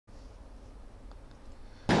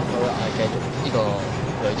繼續呢個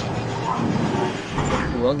旅程。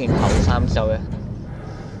換咗件厚衫之後咧，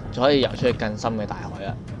就可以游出去更深嘅大海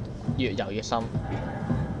啦，越游越深。呢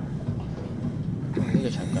個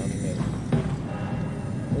牆腳有啲咩？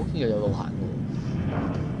哦，呢度有路行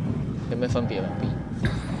喎，有咩分別啊？兩邊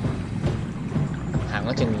行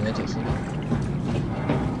咗正面嗰條先。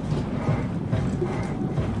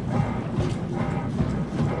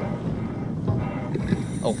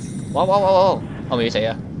哦，哇！我未死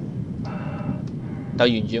啊！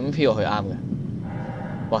但沿住咁飄落去啱嘅。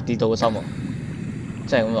哇！跌到好深喎，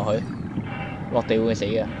真係咁落去，落地會死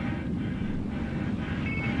嘅。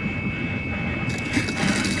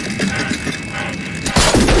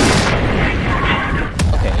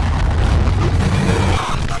OK，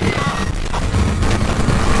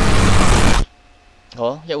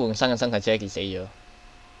 好，一換新嘅身體即係跌死咗，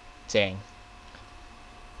正。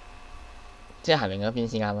即係行另一邊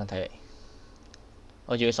先啱啦，睇嚟。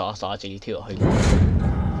我仲要傻下直接跳落去。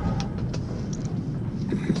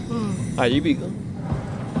係呢邊㗎。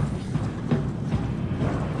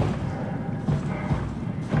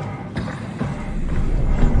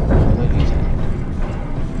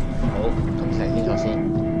好，咁睇清楚先，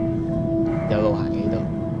有路行嘅呢度。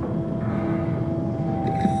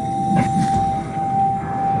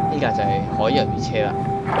呢架就係海遊魚車啦。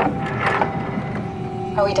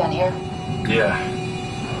Are we done here? Yeah.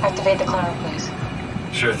 Activate the climber, please.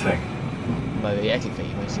 Sure thing. 唔係你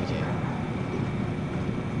activate 佢小姐。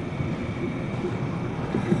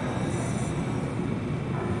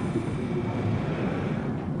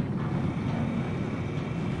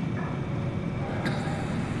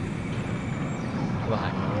咁啊行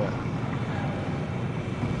緊喎，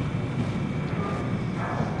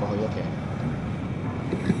過去咗嘅。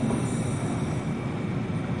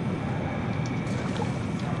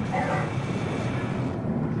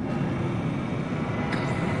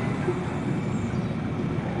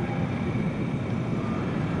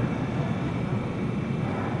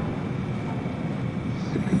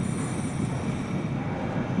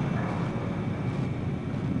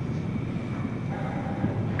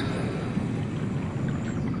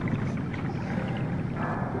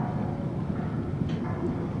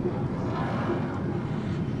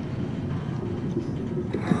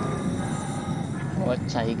我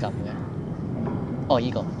掣撳嘅，哦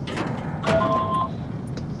依個。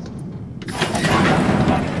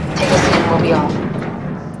Take a seat, we'll be off.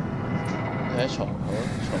 佢喺床好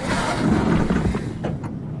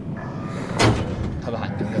坐，係咪行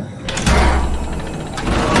緊嘅？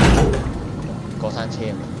過山車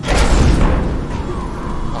啊嘛。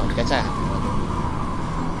哦，而家真係行緊。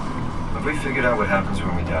Have we figured out what happens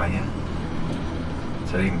when we die yet?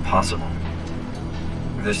 Is that even possible?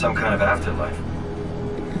 If there's some kind of afterlife,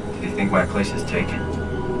 do you think my place is taken?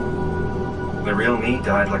 The real me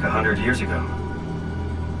died like 100 years ago.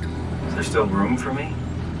 Is there still room for me?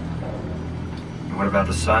 And what about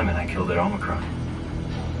the Simon I killed at Omicron?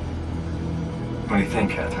 What do you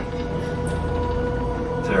think, Catherine?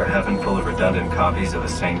 Is there a heaven full of redundant copies of the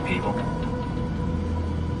same people?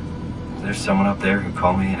 Is there someone up there who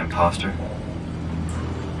called me an imposter?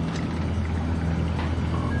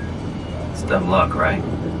 It's dumb luck, right?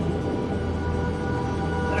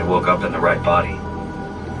 I woke up in the right body.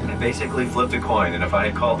 I basically flipped a coin, and if I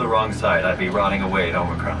had called the wrong side, I'd be rotting away at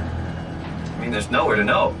Omicron. I mean, there's nowhere to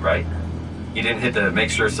know, right? You didn't hit the make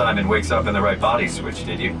sure Simon wakes up in the right body switch,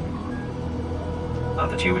 did you? Not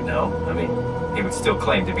that you would know. I mean, he would still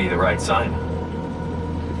claim to be the right Simon.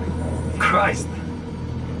 Christ.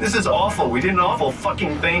 This is awful. We did an awful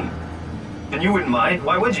fucking thing. And you wouldn't mind?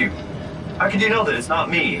 Why would you? How could you know that it's not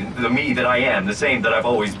me, the me that I am, the same that I've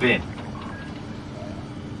always been?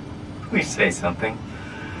 Please say something.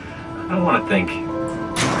 I don't want to think.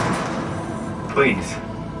 Please.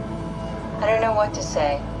 I don't know what to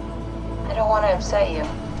say. I don't want to upset you.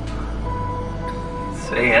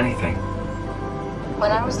 Say anything.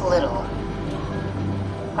 When I was little,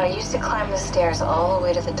 I used to climb the stairs all the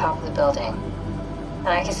way to the top of the building. And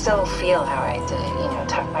I could still feel how I had to,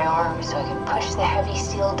 tuck my arms so I could push the heavy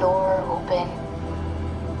steel door open.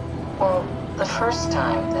 Well, the first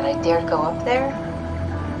time that I dared go up there,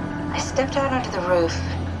 I stepped out onto the roof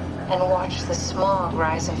and watched the smog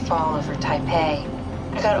rise and fall over Taipei.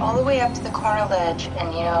 I got all the way up to the corner ledge and,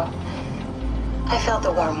 I felt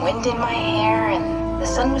the warm wind in my hair and the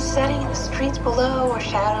sun was setting and the streets below were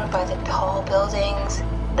shadowed by the tall buildings.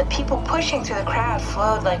 The people pushing through the crowd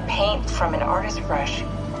flowed like paint from an artist's brush.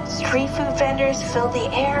 Street food vendors filled the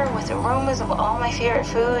air with aromas of all my favorite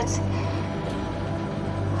foods.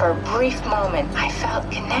 For a brief moment, I felt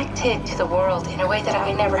connected to the world in a way that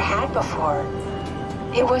I never had before.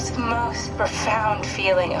 It was the most profound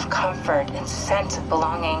feeling of comfort and sense of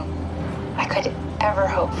belonging I could ever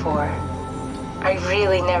hope for. I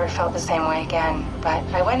really never felt the same way again, but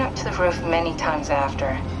I went up to the roof many times after.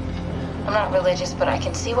 I'm not religious, but I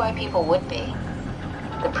can see why people would be.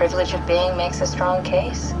 The privilege of being makes a strong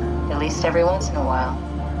case, at least every once in a while.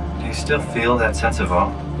 Do you still feel that sense of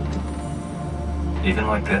awe? Even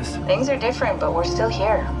like this? Things are different, but we're still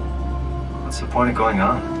here. What's the point of going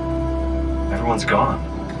on? Everyone's gone.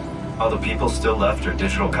 All the people still left are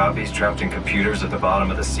digital copies trapped in computers at the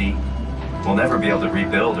bottom of the sea. We'll never be able to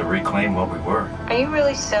rebuild or reclaim what we were. Are you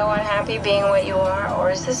really so unhappy being what you are,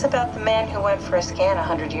 or is this about the man who went for a scan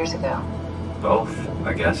 100 years ago? Both,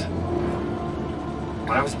 I guess.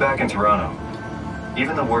 When I was back in Toronto,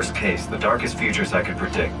 even the worst case, the darkest futures I could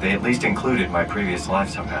predict, they at least included my previous life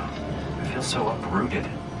somehow. I feel so uprooted.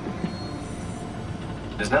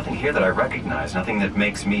 There's nothing here that I recognize, nothing that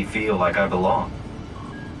makes me feel like I belong.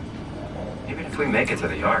 Even if we make it to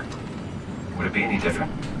the Ark, would it be any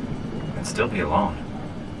different? I'd still be alone.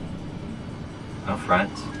 No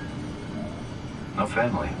friends. No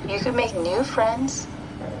family. You could make new friends.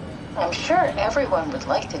 I'm sure everyone would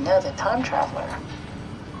like to know the time traveler.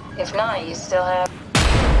 If not, you still have...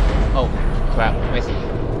 Oh crap， 咩事？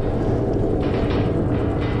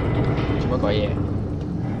做乜鬼嘢？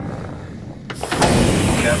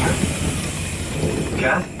 Catherine?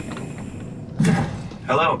 Kath?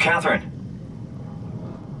 Hello, Catherine.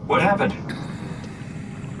 What happened?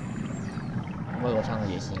 可唔可以攞翻個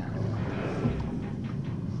嘢先啊？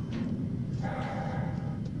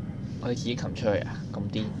我要自己擒出去啊！咁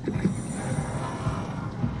癲！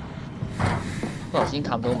不過頭先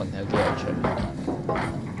探到個問題有幾有趣。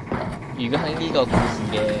如果喺呢個故事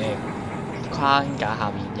嘅框架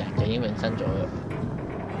下面，人就已經永生咗啦。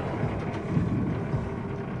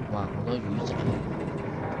哇！好多魚仔，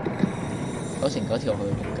九成九條去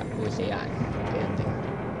會死硬，幾肯定。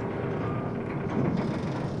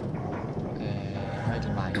開電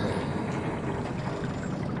話嘅，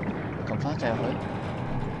撳翻掣去。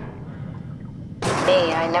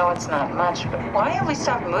Me, I know it's not much, but why have we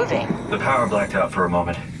stopped moving? The power blacked out for a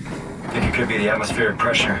moment. Think it could be the atmospheric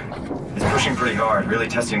pressure. It's pushing pretty hard, really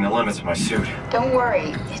testing the limits of my suit. Don't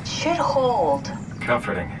worry, it should hold.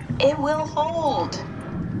 Comforting. It will hold.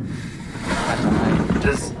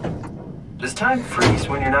 Does time freeze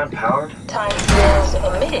when you're not powered? Time feels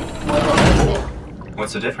omitted more than infinite.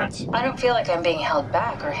 What's the difference? I don't feel like I'm being held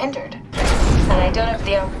back or hindered. And I don't have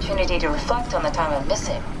the opportunity to reflect on the time I'm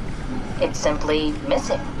missing. It's simply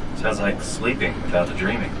missing. Sounds like sleeping without the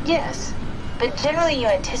dreaming. Yes. But generally you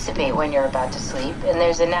anticipate when you're about to sleep, and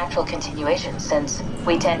there's a natural continuation since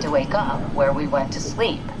we tend to wake up where we went to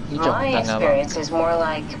sleep. My experience is more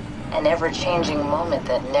like an ever-changing moment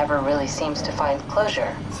that never really seems to find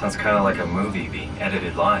closure. Sounds kind of like a movie being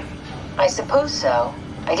edited live. I suppose so.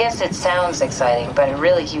 I guess it sounds exciting, but it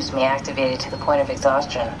really keeps me activated to the point of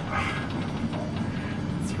exhaustion.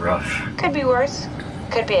 It's rough. Could be worse.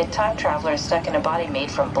 Could be a time traveler stuck in a body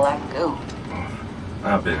made from black goo.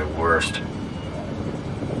 That'd be the worst.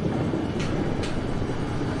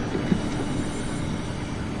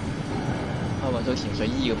 Oh, 為到潛水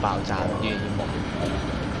衣要爆炸，越嚟越忙。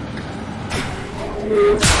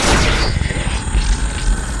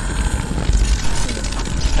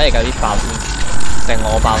睇嚟搞啲爆先，定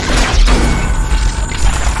我爆先？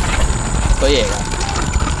嗰嘢㗎。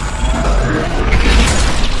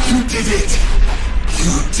You did it!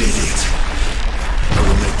 You did it! I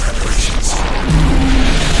will make preparations.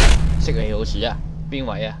 識你老鼠啊？邊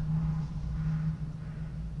位啊？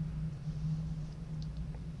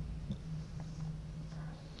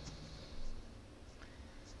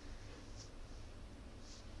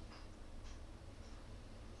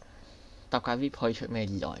搭架 V 可以出咩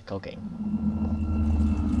意外？究竟？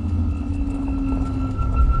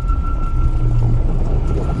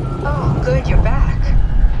 Oh, good, you're back.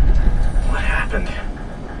 What happened?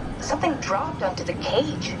 Something dropped onto the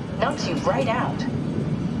cage. Knocks you right out.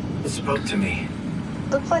 It spoke to me.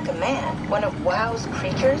 Looked like a man, one of WoW's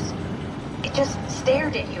creatures. It just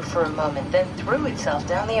stared at you for a moment, then threw itself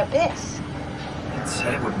down the abyss. It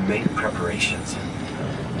said it would make preparations.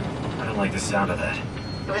 I don't like the sound of that.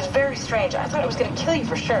 It was very strange. I thought it was going to kill you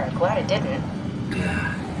for sure. Glad it didn't.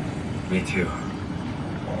 Yeah, me too.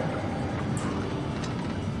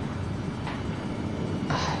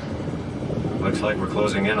 Looks like we're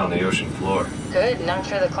closing in on the ocean floor. Good. Not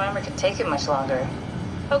sure the climber could take it much longer.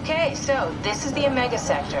 Okay, so this is the Omega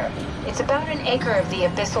Sector. It's about an acre of the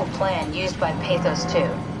abyssal plan used by Pathos 2.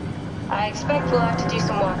 I expect we'll have to do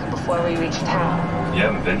some walking before we reach town. You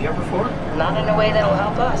haven't been here before? Not in a way that'll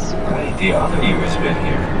help us. Hey, the other you has been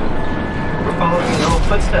here. We're following your own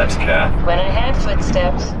footsteps, Kath. When I had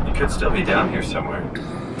footsteps, You could still be down here somewhere,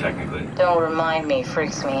 technically. don't remind me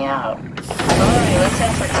freaks me out. Alright, let's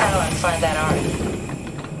head for tower and find that art.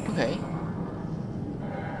 OK。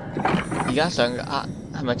而家上嘅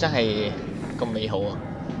係咪真係咁美好啊？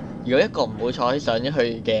如果一個唔好彩上咗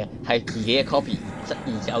去嘅係自己嘅 copy，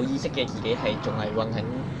 而有意識嘅自己係仲係韞喺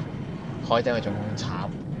海底，咪仲咁慘，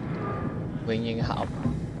永遠黑暗。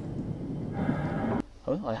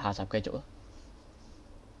好，我哋下集繼續啊！